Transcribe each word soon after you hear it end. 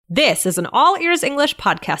This is an All Ears English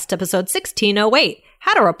podcast, episode 1608,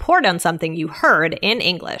 How to Report on Something You Heard in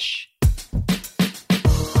English.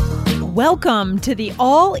 Welcome to the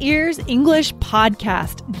All Ears English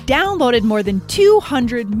podcast, downloaded more than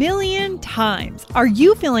 200 million times. Are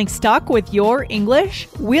you feeling stuck with your English?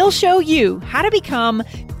 We'll show you how to become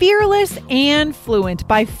fearless and fluent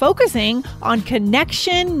by focusing on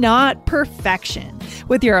connection, not perfection.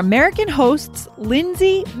 With your American hosts,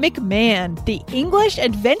 Lindsay McMahon, the English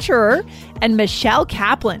adventurer, and Michelle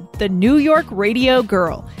Kaplan, the New York radio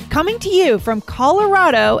girl, coming to you from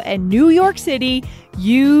Colorado and New York City,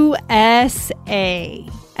 USA.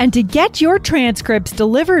 And to get your transcripts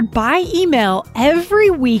delivered by email every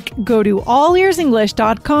week, go to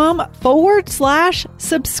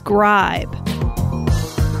allearsenglish.com/subscribe.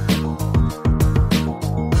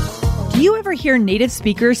 Do you ever hear native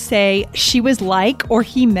speakers say, she was like, or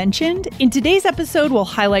he mentioned? In today's episode, we'll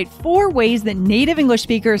highlight 4 ways that native English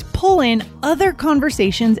speakers pull in other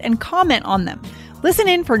conversations and comment on them. Listen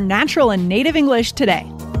in for natural and native English today.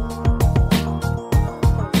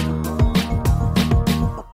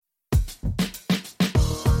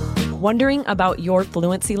 Wondering about your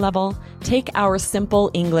fluency level? Take our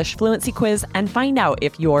simple English fluency quiz and find out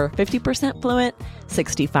if you're 50% fluent,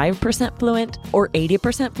 65% fluent, or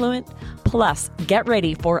 80% fluent. Plus, get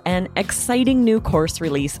ready for an exciting new course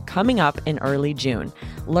release coming up in early June.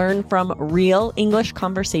 Learn from real English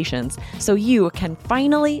conversations so you can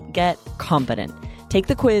finally get confident. Take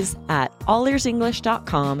the quiz at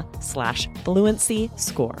allearsenglish.com/fluency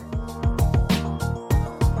score.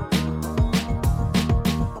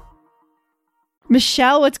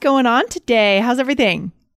 Michelle, what's going on today? How's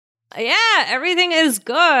everything? Yeah, everything is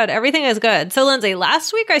good. Everything is good. So, Lindsay,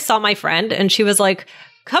 last week I saw my friend and she was like,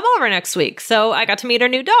 come over next week. So I got to meet her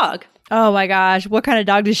new dog. Oh my gosh. What kind of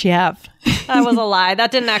dog does she have? That was a lie.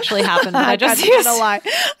 That didn't actually happen. But I just got you in a lie. I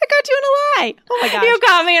got you in a lie. Oh my gosh. You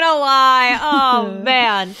got me in a lie. Oh,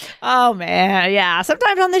 man. Oh, man. Yeah.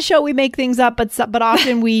 Sometimes on this show we make things up, but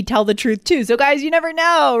often we tell the truth too. So guys, you never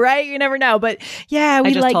know, right? You never know. But yeah,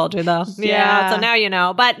 I just told you though. Yeah. So now you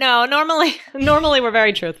know. But no, normally we're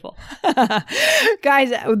very truthful.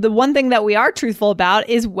 Guys, the one thing that we are truthful about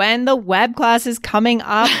is when the web class is coming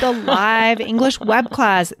up, the live English web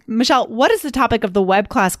class. Michelle, what is the topic of the web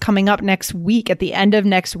class coming up next week, at the end of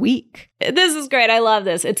next week? This is great. I love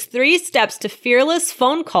this. It's 3 steps to fearless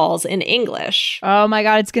phone calls in English. Oh my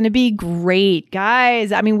God, it's going to be great.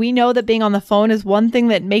 Guys, I mean, we know that being on the phone is one thing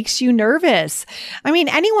that makes you nervous. I mean,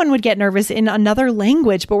 anyone would get nervous in another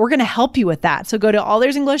language, but we're going to help you with that. So go to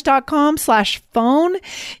allearsenglish.com/phone.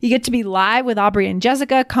 You get to be live with Aubrey and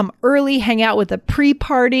Jessica. Come early, hang out with the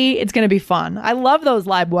pre-party. It's going to be fun. I love those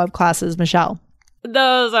live web classes, Michelle.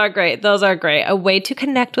 Those are great. Those are great. A way to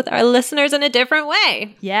connect with our listeners in a different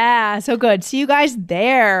way. Yeah, so good. See you guys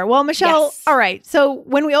there. Well, Michelle, yes. All right. So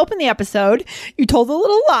when we opened the episode, you told a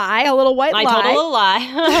little lie, a little white lie. I told a little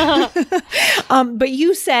lie. But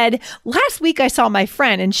you said, last week I saw my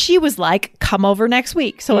friend and she was like, come over next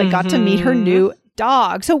week. So I got to meet her new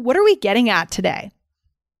dog. So what are we getting at today?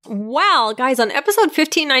 Well, guys, on episode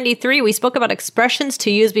 1593, we spoke about expressions to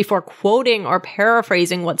use before quoting or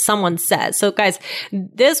paraphrasing what someone says. So, guys,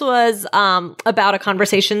 this was about a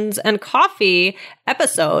Conversations and Coffee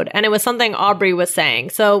episode, and it was something Aubrey was saying.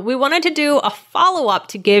 So we wanted to do a follow-up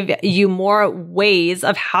to give you more ways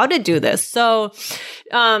of how to do this. So,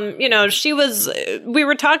 we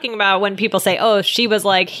were talking about when people say, oh, she was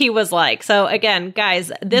like, he was like. So again,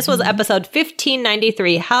 guys, this was episode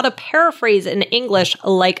 1593, how to paraphrase in English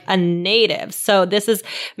like a native. So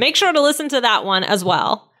make sure to listen to that one as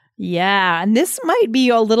well. Yeah, and this might be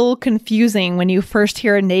a little confusing when you first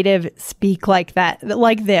hear a native speak like that,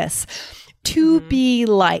 like this. To be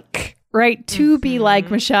like, right? To be like,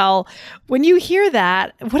 Michelle. When you hear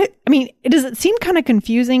that, does it seem kind of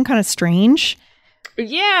confusing, kind of strange?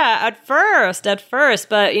 Yeah, at first,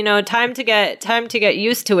 but time to get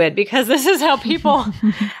used to it, because this is how people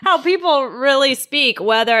really speak.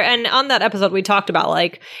 And on that episode we talked about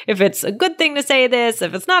like if it's a good thing to say this,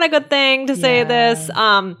 if it's not a good thing to say this.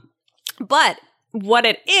 But what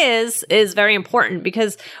it is very important,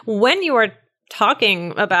 because when you are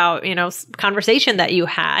talking about, conversation that you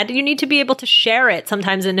had, you need to be able to share it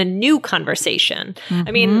sometimes in a new conversation. I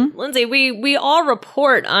mean, Lindsay, we all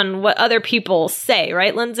report on what other people say,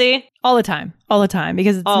 right, Lindsay? All the time. All the time.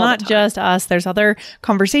 Because it's not just us. There's other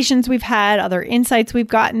conversations we've had, other insights we've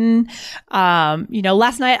gotten.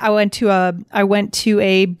 Last night I went to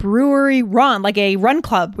a brewery run, like a run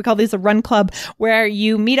club. We call these a run club, where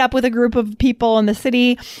you meet up with a group of people in the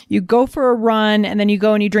city, you go for a run, and then you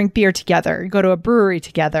go and you drink beer together. You go to a brewery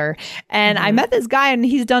together. And I met this guy, and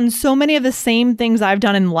he's done so many of the same things I've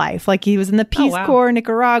done in life. Like, he was in the Peace Corps in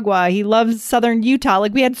Nicaragua. He loves Southern Utah.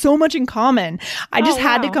 Like, we had so much in common. I just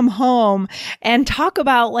had to come home and talk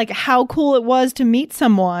about like how cool it was to meet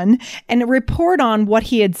someone and report on what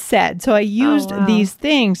he had said. So I used these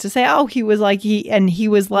things to say, he was like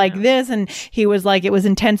this, and he was like, it was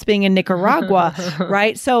intense being in Nicaragua,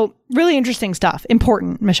 right? So really interesting stuff.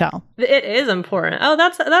 Important, Michelle. It is important. Oh,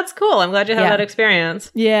 that's cool. I'm glad you had that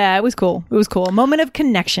experience. Yeah, it was cool. It was cool. A moment of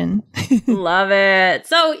connection. Love it.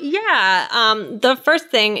 So the first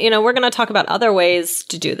thing, we're going to talk about other ways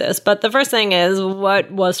to do this, but the first thing is what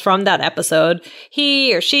was from that episode.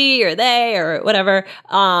 He or she or they or whatever,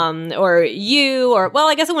 or you, or, well,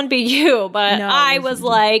 I guess it wouldn't be you, but no, I was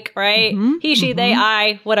like, right? He, she, they,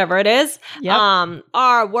 I, whatever it is. Yep.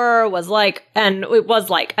 Our, were, was like, and it was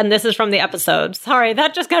like, and this is from the episode. Sorry,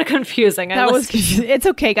 that just got confusing. It's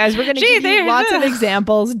okay, guys. We're going to give you lots of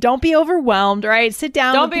examples. Don't be overwhelmed, right? Sit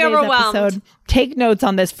down. Don't be overwhelmed. Episode. Take notes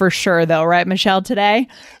on this for sure, though, right, Michelle, today?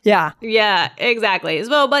 Yeah. Yeah, exactly.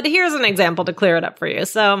 Well, but here's an example to clear it up for you.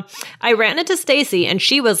 So I ran into Stacy, and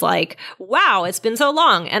she was like, wow, it's been so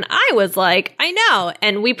long. And I was like, I know.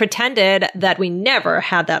 And we pretended that we never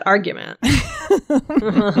had that argument.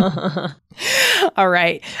 All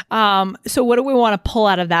right. So what do we want to pull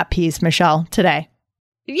out of that piece, Michelle, today?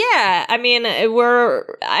 Yeah, I mean,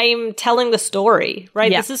 I'm telling the story,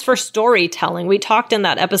 right? Yeah. This is for storytelling. We talked in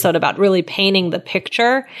that episode about really painting the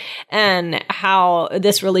picture and how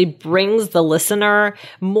this really brings the listener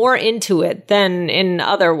more into it than in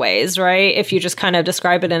other ways, right? If you just kind of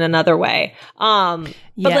describe it in another way. But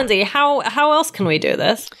Lindsay, how else can we do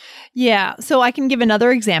this? Yeah, so I can give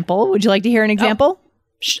another example. Would you like to hear an example?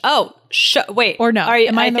 Wait. Or no,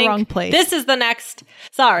 am I in the wrong place? This is the next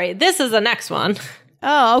one.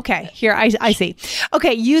 Oh, okay. Here, I see.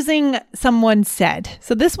 Okay, using someone said.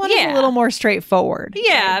 So this one is a little more straightforward.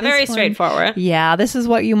 Yeah, right? Very straightforward. Yeah, this is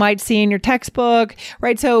what you might see in your textbook,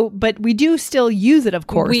 right? So, but we do still use it, of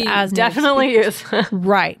course. We definitely use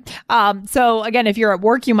Right. So again, if you're at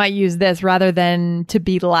work, you might use this rather than to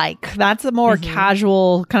be like. That's a more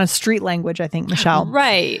casual kind of street language, I think, Michelle.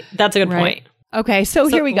 Right. That's a good point. Okay, so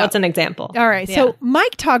here we go. What's an example? All right, so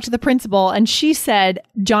Mike talked to the principal, and she said,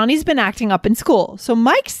 Johnny's been acting up in school. So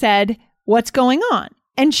Mike said, what's going on?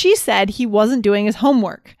 And she said he wasn't doing his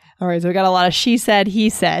homework. All right, so we got a lot of she said, he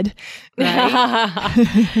said.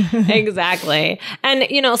 Right? Exactly. And,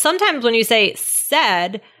 sometimes when you say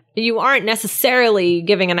said, you aren't necessarily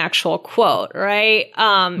giving an actual quote, right?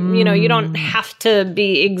 You don't have to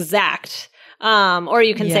be exact. Or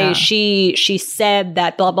you can say she said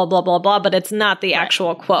that blah, blah, blah, blah, blah, but it's not the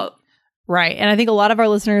actual quote. Right. And I think a lot of our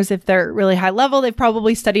listeners, if they're really high level, they've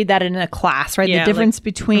probably studied that in a class, right? Yeah, the difference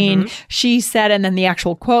between she said and then the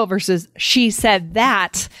actual quote versus she said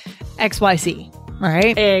that XYZ,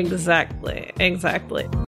 right? Exactly.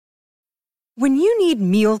 When you need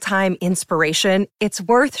mealtime inspiration, it's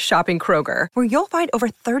worth shopping Kroger, where you'll find over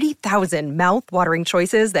 30,000 mouth-watering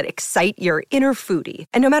choices that excite your inner foodie.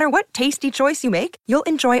 And no matter what tasty choice you make, you'll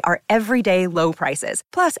enjoy our everyday low prices,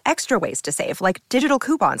 plus extra ways to save, like digital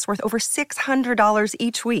coupons worth over $600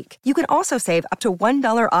 each week. You can also save up to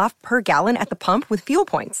 $1 off per gallon at the pump with fuel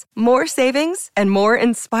points. More savings and more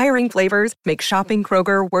inspiring flavors make shopping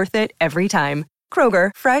Kroger worth it every time.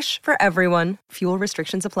 Kroger, fresh for everyone. Fuel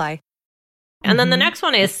restrictions apply. And then the next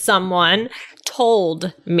one is someone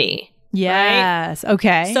told me. Yes. Right?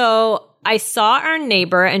 Okay. So I saw our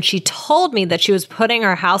neighbor and she told me that she was putting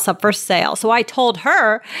her house up for sale. So I told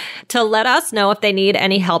her to let us know if they need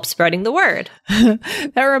any help spreading the word.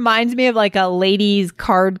 That reminds me of like a ladies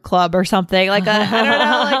card club or something. Like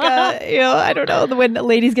I don't know, when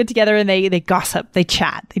ladies get together and they gossip, they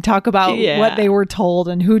chat, they talk about what they were told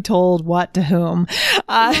and who told what to whom.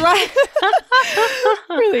 Right.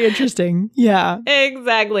 Really interesting. Yeah.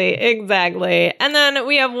 Exactly. And then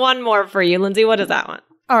we have one more for you, Lindsay. What is that one?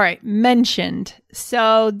 All right, mentioned.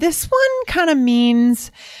 So this one kind of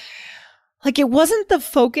means like it wasn't the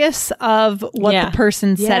focus of what the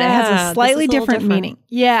person said. It has a slightly different meaning.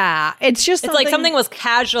 Yeah, it's like something was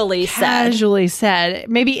casually said.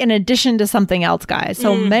 Maybe in addition to something else, guys.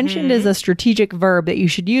 So mentioned is a strategic verb that you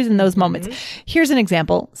should use in those moments. Here's an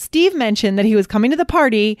example. Steve mentioned that he was coming to the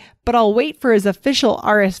party, but I'll wait for his official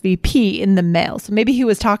RSVP in the mail. So maybe he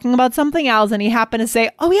was talking about something else and he happened to say,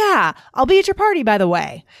 oh yeah, I'll be at your party, by the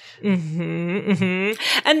way. And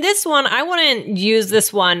this one, I wouldn't use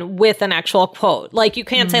this one with an actual quote. Like you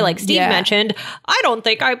can't say like Steve mentioned, I don't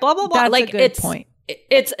think I blah, blah, blah. That's like a good point.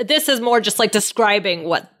 This is more just like describing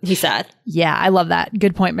what he said. Yeah, I love that.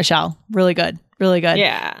 Good point, Michelle. Really good. Really good.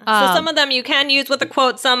 Yeah. So some of them you can use with a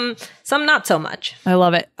quote, some not so much. I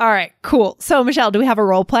love it. All right, cool. So Michelle, do we have a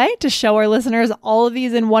role play to show our listeners all of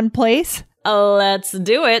these in one place? Let's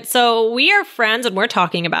do it. So we are friends and we're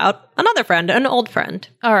talking about another friend, an old friend.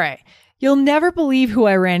 All right. You'll never believe who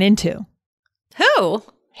I ran into. Who?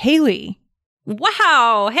 Haley.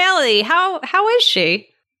 Wow. Haley, how is she?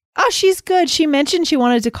 Oh, she's good. She mentioned she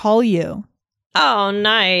wanted to call you. Oh,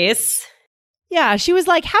 nice. Yeah, she was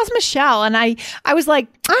like, how's Michelle? And I was like,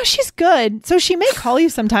 oh, she's good. So she may call you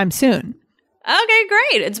sometime soon. Okay,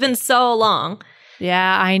 great. It's been so long.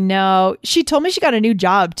 Yeah, I know. She told me she got a new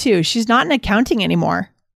job too. She's not in accounting anymore.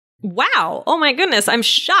 Wow. Oh my goodness. I'm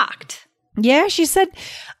shocked. Yeah, she said,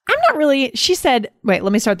 wait,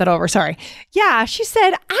 let me start that over. Sorry. Yeah, she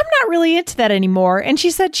said, I'm not really into that anymore. And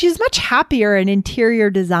she said she's much happier in interior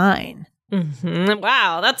design.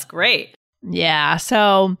 Wow, that's great. Yeah,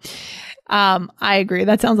 so I agree.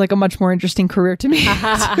 That sounds like a much more interesting career to me.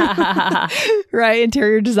 Right?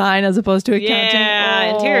 Interior design as opposed to accounting.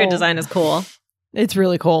 Yeah, interior design is cool. It's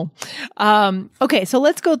really cool. Okay, so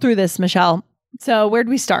let's go through this, Michelle. So where'd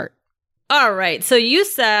we start? All right. So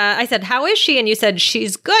I said, how is she? And you said,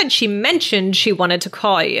 she's good. She mentioned she wanted to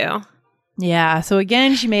call you. Yeah. So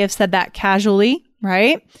again, she may have said that casually,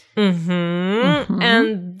 right?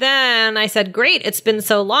 And then I said, great. It's been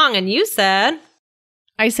so long. And you said?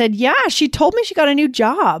 I said, yeah, she told me she got a new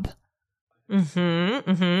job.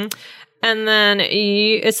 And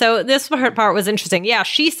then, so this part was interesting. Yeah,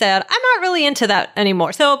 she said, I'm not really into that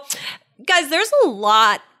anymore. So guys, there's a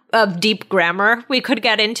lot of deep grammar we could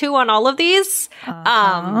get into on all of these.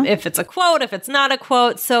 If it's a quote, if it's not a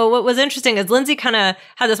quote. So what was interesting is Lindsay kind of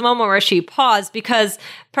had this moment where she paused because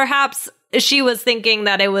perhaps she was thinking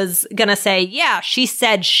that it was going to say, yeah, she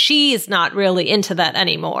said she's not really into that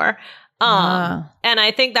anymore. And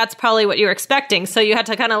I think that's probably what you were expecting. So you had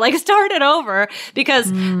to kind of like start it over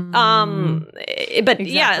because,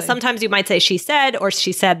 exactly. Yeah, sometimes you might say she said or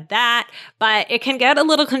she said that, but it can get a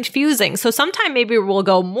little confusing. So sometime maybe we'll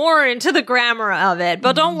go more into the grammar of it,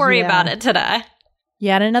 but don't worry about it today.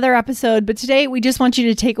 Yeah, in another episode. But today we just want you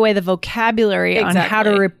to take away the vocabulary on how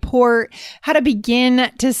to report, how to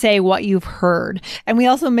begin to say what you've heard. And we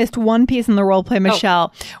also missed one piece in the role play,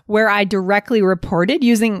 Michelle, where I directly reported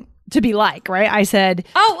using to be like, right? I said,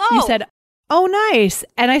 you said, oh, nice.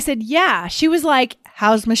 And I said, yeah. She was like,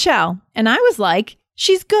 how's Michelle? And I was like,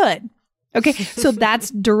 she's good. Okay. So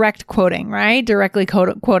that's direct quoting, right? Directly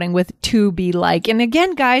quoting with to be like. And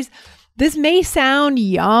again, guys, this may sound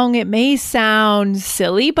young. It may sound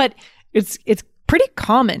silly, but it's pretty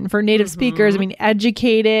common for native speakers. I mean,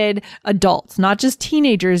 educated adults, not just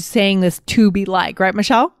teenagers saying this to be like, right,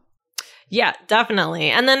 Michelle? Yeah, definitely.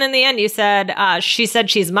 And then in the end, you said, she said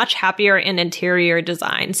she's much happier in interior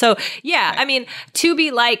design. So yeah, I mean, to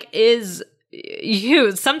be like is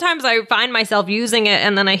used. Sometimes I find myself using it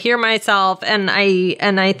and then I hear myself and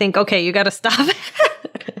I think, okay, you got to stop.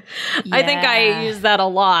 Yeah. I think I use that a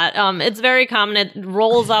lot. It's very common. It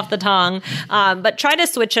rolls off the tongue. But try to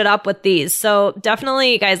switch it up with these. So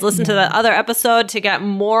definitely, guys, listen to the other episode to get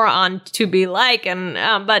more on to be like. And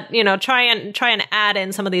but you know, try and add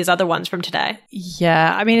in some of these other ones from today.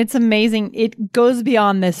 Yeah, I mean, it's amazing. It goes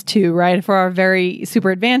beyond this too, right? For our very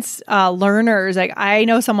super advanced learners, like I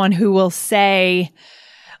know someone who will say,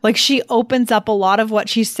 like she opens up a lot of what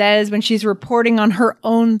she says when she's reporting on her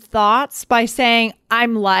own thoughts by saying,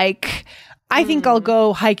 I'm like, I think I'll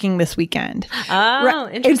go hiking this weekend. Oh,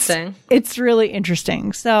 interesting. It's really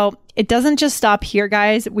interesting. So it doesn't just stop here,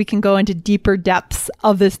 guys. We can go into deeper depths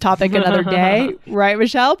of this topic another day, right,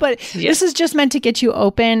 Michelle? But this is just meant to get you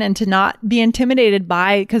open and to not be intimidated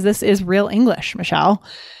by, because this is real English, Michelle.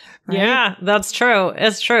 Right? Yeah, that's true.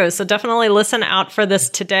 It's true. So definitely listen out for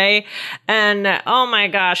this today. And oh my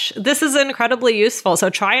gosh, this is incredibly useful.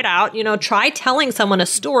 So try it out. You know, try telling someone a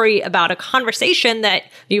story about a conversation that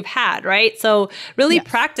you've had, right? So really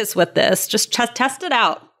practice with this. Just test it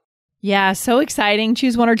out. Yeah, so exciting.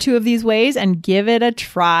 Choose one or two of these ways and give it a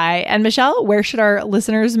try. And Michelle, where should our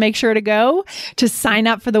listeners make sure to go to sign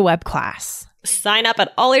up for the web class? Sign up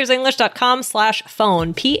at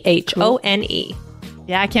allearsenglish.com/phone, PHONE.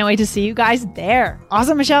 Yeah, I can't wait to see you guys there.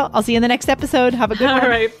 Awesome, Michelle. I'll see you in the next episode. Have a good one. All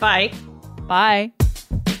right, bye. Bye.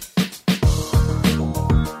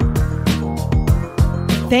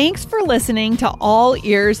 Thanks for listening to All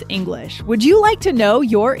Ears English. Would you like to know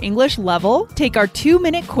your English level? Take our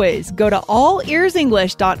 2-minute quiz. Go to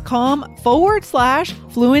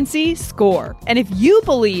allearsenglish.com/fluency score. And if you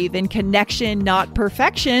believe in connection, not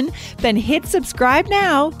perfection, then hit subscribe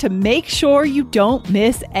now to make sure you don't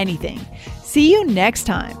miss anything. See you next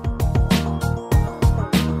time.